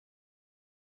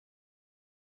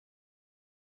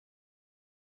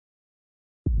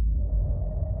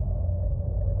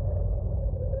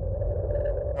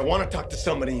I want to talk to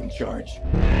somebody in charge.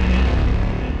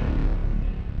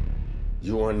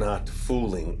 You are not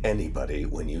fooling anybody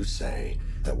when you say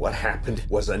that what happened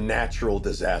was a natural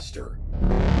disaster.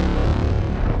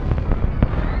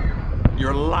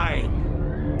 You're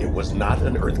lying. It was not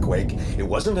an earthquake. It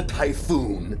wasn't a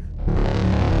typhoon.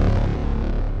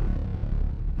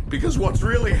 Because what's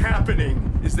really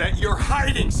happening is that you're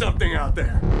hiding something out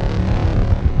there.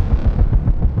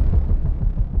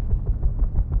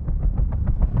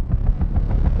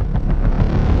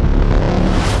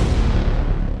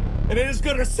 And it is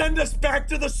going to send us back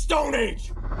to the Stone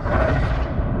Age.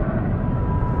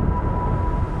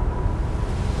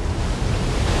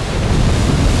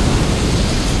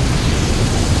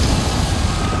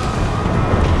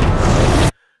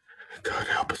 God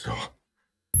help us all.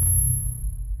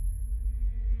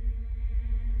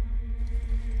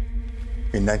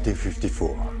 In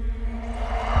 1954,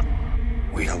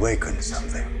 we awakened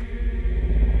something.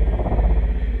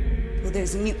 Well,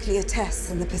 there's nuclear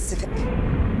tests in the Pacific.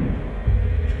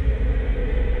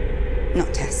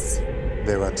 Not tests.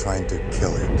 They were trying to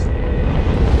kill it.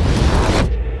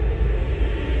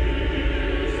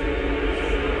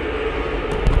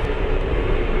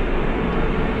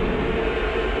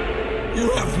 You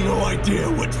have no idea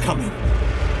what's coming.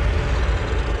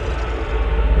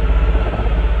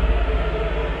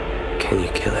 Can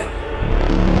you kill it?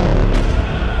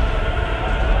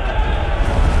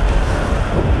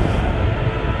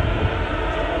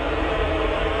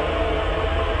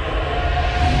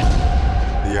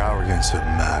 The arrogance of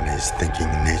man is thinking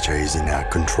nature is in our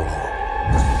control.